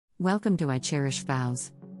Welcome to I Cherish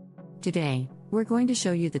Vows. Today, we're going to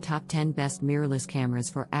show you the top 10 best mirrorless cameras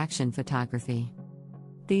for action photography.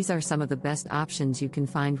 These are some of the best options you can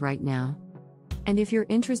find right now. And if you're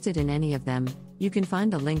interested in any of them, you can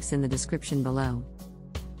find the links in the description below.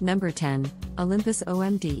 Number 10, Olympus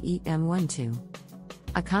OMD EM12.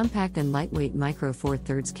 A compact and lightweight micro Four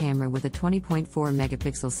Thirds camera with a 20.4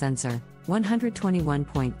 megapixel sensor,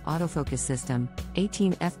 121-point autofocus system,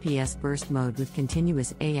 18 fps burst mode with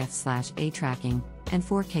continuous AF/A tracking, and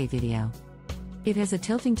 4K video. It has a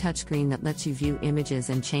tilting touchscreen that lets you view images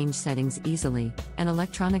and change settings easily, an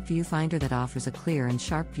electronic viewfinder that offers a clear and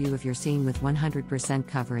sharp view of your scene with 100%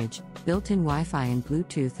 coverage, built-in Wi-Fi and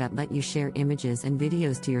Bluetooth that let you share images and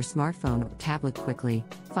videos to your smartphone or tablet quickly,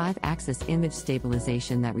 5-axis image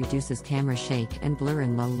stabilization that reduces camera shake and blur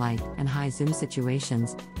in low light and high zoom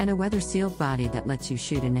situations, and a weather-sealed body that lets you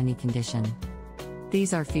shoot in any condition.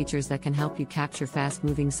 These are features that can help you capture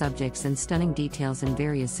fast-moving subjects and stunning details in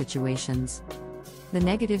various situations. The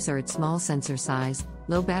negatives are its small sensor size,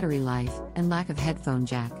 low battery life, and lack of headphone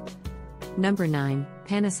jack. Number 9,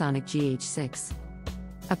 Panasonic GH6.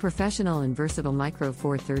 A professional and versatile micro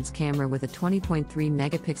Four Thirds camera with a 20.3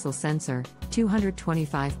 megapixel sensor,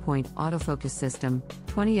 225-point autofocus system,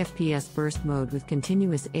 20 fps burst mode with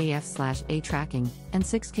continuous AF/A tracking, and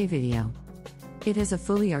 6K video. It has a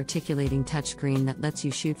fully articulating touchscreen that lets you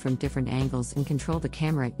shoot from different angles and control the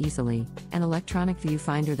camera easily, an electronic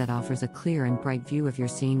viewfinder that offers a clear and bright view of your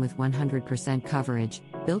scene with 100% coverage,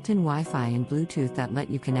 built-in Wi-Fi and Bluetooth that let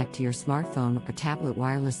you connect to your smartphone or tablet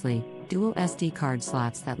wirelessly, dual SD card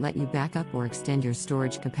slots that let you back up or extend your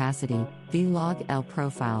storage capacity, V-Log-L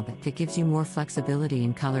profile that gives you more flexibility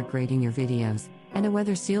in color grading your videos, and a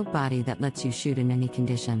weather-sealed body that lets you shoot in any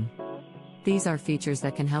condition. These are features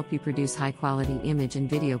that can help you produce high-quality image and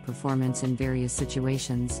video performance in various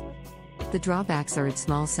situations. The drawbacks are its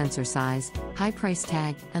small sensor size, high price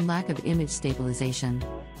tag, and lack of image stabilization.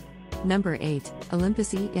 Number 8,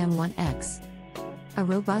 Olympus EM1X. A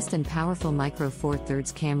robust and powerful micro Four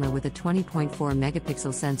Thirds camera with a 20.4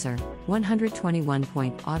 megapixel sensor,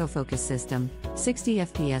 121-point autofocus system, 60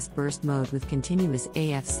 fps burst mode with continuous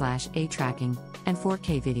AF/A tracking, and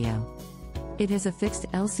 4K video. It has a fixed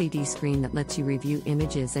LCD screen that lets you review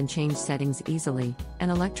images and change settings easily,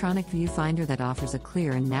 an electronic viewfinder that offers a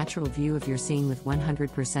clear and natural view of your scene with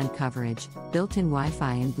 100% coverage, built-in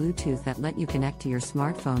Wi-Fi and Bluetooth that let you connect to your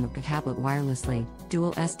smartphone or tablet wirelessly,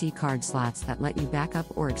 dual SD card slots that let you back up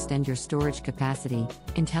or extend your storage capacity,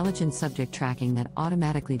 intelligent subject tracking that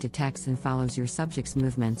automatically detects and follows your subject's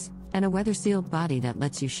movements, and a weather-sealed body that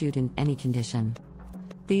lets you shoot in any condition.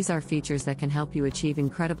 These are features that can help you achieve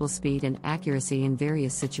incredible speed and accuracy in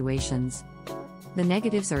various situations. The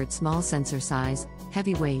negatives are its small sensor size,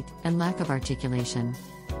 heavy weight, and lack of articulation.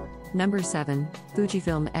 Number 7,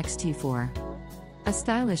 Fujifilm X-T4. A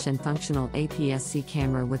stylish and functional APS-C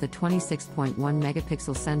camera with a 26.1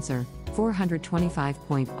 megapixel sensor,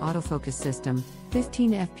 425-point autofocus system,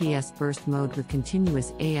 15 fps burst mode with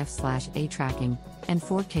continuous AF/A tracking, and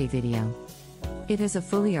 4K video. It has a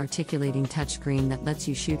fully articulating touchscreen that lets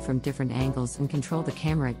you shoot from different angles and control the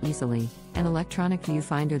camera easily, an electronic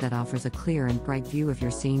viewfinder that offers a clear and bright view of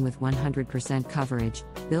your scene with 100% coverage,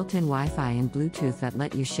 built-in Wi-Fi and Bluetooth that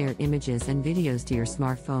let you share images and videos to your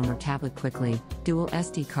smartphone or tablet quickly, dual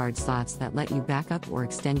SD card slots that let you back up or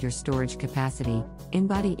extend your storage capacity,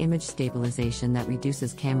 in-body image stabilization that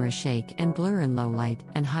reduces camera shake and blur in low light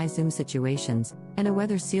and high zoom situations, and a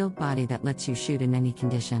weather-sealed body that lets you shoot in any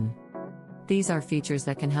condition. These are features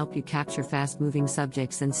that can help you capture fast-moving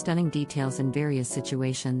subjects and stunning details in various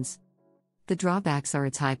situations. The drawbacks are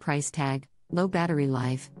its high price tag, low battery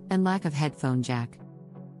life, and lack of headphone jack.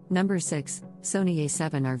 Number 6, Sony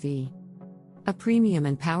A7RV. A premium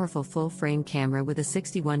and powerful full-frame camera with a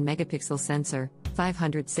 61 megapixel sensor,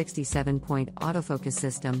 567-point autofocus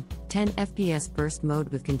system, 10 fps burst mode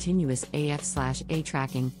with continuous AF/A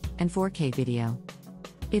tracking, and 4K video.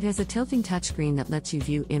 It has a tilting touchscreen that lets you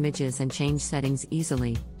view images and change settings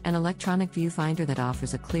easily, an electronic viewfinder that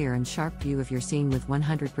offers a clear and sharp view of your scene with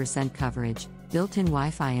 100% coverage, built-in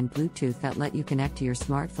Wi-Fi and Bluetooth that let you connect to your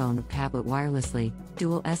smartphone or tablet wirelessly,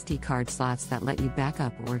 dual SD card slots that let you back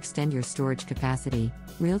up or extend your storage capacity,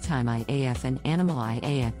 real-time IAF and animal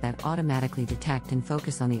IAF that automatically detect and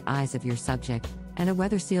focus on the eyes of your subject, and a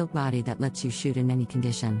weather-sealed body that lets you shoot in any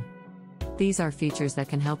condition. These are features that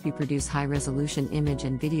can help you produce high-resolution image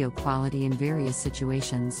and video quality in various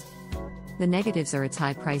situations. The negatives are its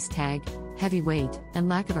high price tag, heavy weight, and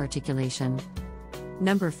lack of articulation.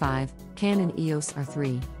 Number 5, Canon EOS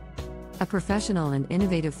R3. A professional and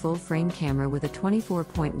innovative full-frame camera with a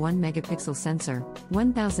 24.1 megapixel sensor,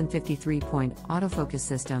 1053-point autofocus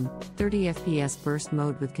system, 30 fps burst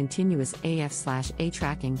mode with continuous AF/A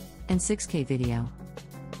tracking, and 6K video.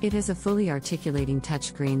 It has a fully articulating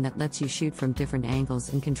touchscreen that lets you shoot from different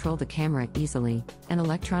angles and control the camera easily, an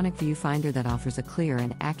electronic viewfinder that offers a clear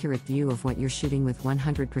and accurate view of what you're shooting with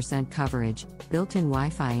 100% coverage, built-in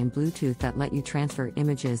Wi-Fi and Bluetooth that let you transfer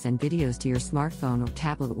images and videos to your smartphone or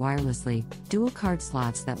tablet wirelessly, dual card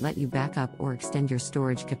slots that let you back up or extend your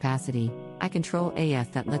storage capacity, eye control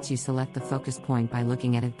AF that lets you select the focus point by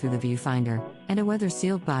looking at it through the viewfinder, and a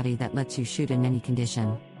weather-sealed body that lets you shoot in any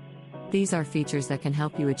condition. These are features that can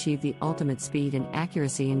help you achieve the ultimate speed and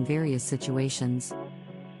accuracy in various situations.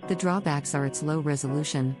 The drawbacks are its low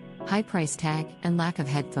resolution, high price tag, and lack of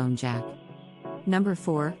headphone jack. Number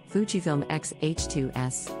 4, Fujifilm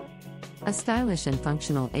X-H2S. A stylish and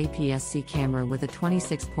functional APS-C camera with a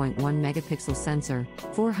 26.1 megapixel sensor,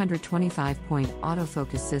 425-point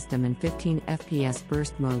autofocus system and 15 fps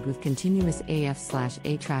burst mode with continuous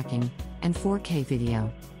AF/A tracking, and 4K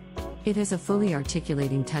video. It has a fully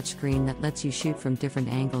articulating touchscreen that lets you shoot from different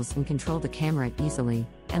angles and control the camera easily,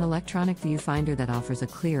 an electronic viewfinder that offers a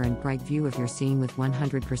clear and bright view of your scene with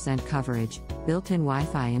 100% coverage, built-in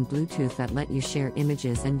Wi-Fi and Bluetooth that let you share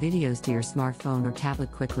images and videos to your smartphone or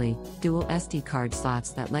tablet quickly, dual SD card slots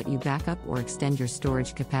that let you back up or extend your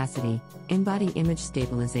storage capacity, in-body image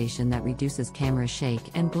stabilization that reduces camera shake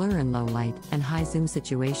and blur in low light and high zoom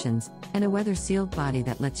situations, and a weather-sealed body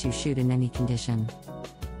that lets you shoot in any condition.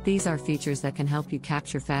 These are features that can help you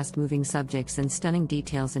capture fast-moving subjects and stunning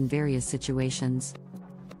details in various situations.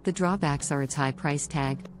 The drawbacks are its high price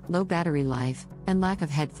tag, low battery life, and lack of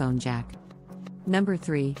headphone jack. Number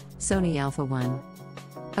 3, Sony Alpha 1.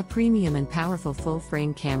 A premium and powerful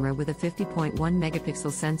full-frame camera with a 50.1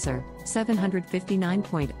 megapixel sensor,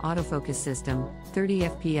 759-point autofocus system, 30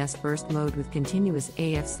 fps burst mode with continuous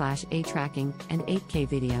AF/A tracking, and 8K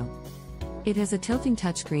video. It has a tilting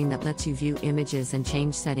touchscreen that lets you view images and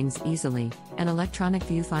change settings easily, an electronic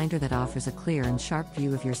viewfinder that offers a clear and sharp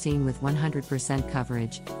view of your scene with 100%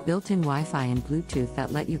 coverage, built-in Wi-Fi and Bluetooth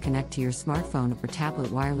that let you connect to your smartphone or tablet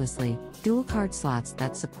wirelessly, dual card slots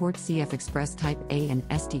that support CF Express Type A and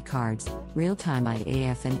SD cards, real-time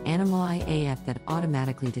IAF and animal IAF that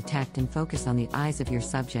automatically detect and focus on the eyes of your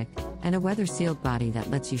subject, and a weather-sealed body that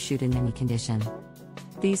lets you shoot in any condition.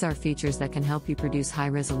 These are features that can help you produce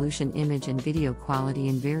high-resolution image and video quality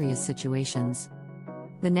in various situations.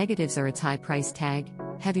 The negatives are its high price tag,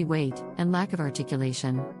 heavy weight, and lack of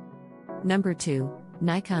articulation. Number 2,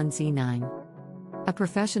 Nikon Z9. A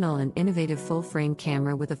professional and innovative full-frame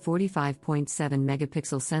camera with a 45.7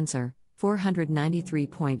 megapixel sensor,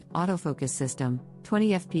 493-point autofocus system, 20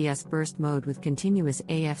 fps burst mode with continuous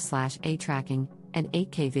AF/A tracking, and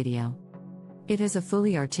 8K video. It has a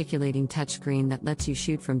fully articulating touchscreen that lets you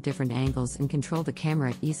shoot from different angles and control the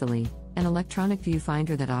camera easily, an electronic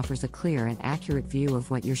viewfinder that offers a clear and accurate view of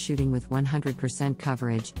what you're shooting with 100%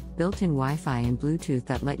 coverage, built-in Wi-Fi and Bluetooth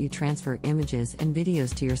that let you transfer images and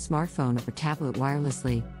videos to your smartphone or tablet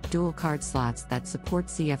wirelessly, dual card slots that support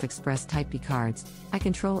CF Express Type B cards, eye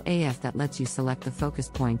control AF that lets you select the focus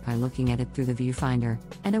point by looking at it through the viewfinder,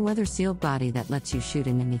 and a weather-sealed body that lets you shoot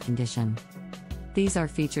in any condition. These are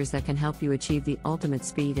features that can help you achieve the ultimate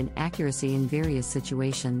speed and accuracy in various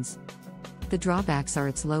situations. The drawbacks are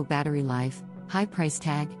its low battery life, high price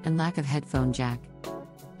tag, and lack of headphone jack.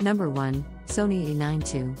 Number 1, Sony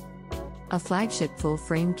A9 II. A flagship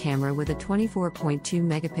full-frame camera with a 24.2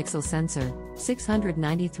 megapixel sensor,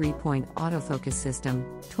 693-point autofocus system,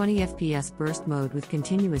 20 fps burst mode with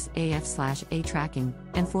continuous AF/A tracking,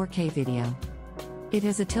 and 4K video. It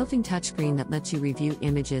has a tilting touchscreen that lets you review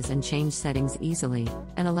images and change settings easily,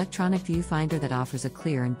 an electronic viewfinder that offers a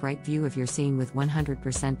clear and bright view of your scene with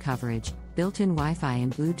 100% coverage, built-in Wi-Fi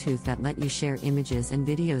and Bluetooth that let you share images and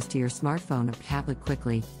videos to your smartphone or tablet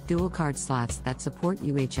quickly, dual card slots that support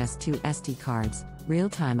UHS-2 SD cards,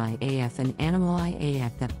 real-time IAF and animal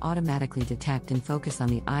IAF that automatically detect and focus on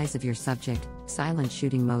the eyes of your subject, silent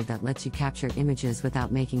shooting mode that lets you capture images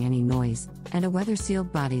without making any noise, and a weather-sealed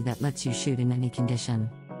body that lets you shoot in any condition.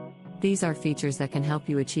 These are features that can help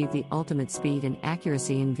you achieve the ultimate speed and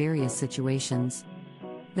accuracy in various situations.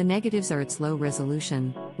 The negatives are its low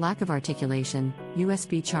resolution, lack of articulation,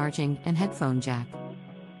 USB charging, and headphone jack.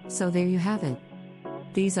 So there you have it.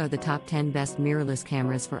 These are the top 10 best mirrorless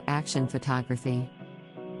cameras for action photography.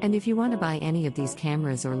 And if you want to buy any of these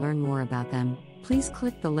cameras or learn more about them, please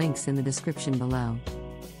click the links in the description below.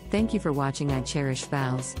 Thank you for watching. I cherish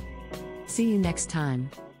vows. See you next time.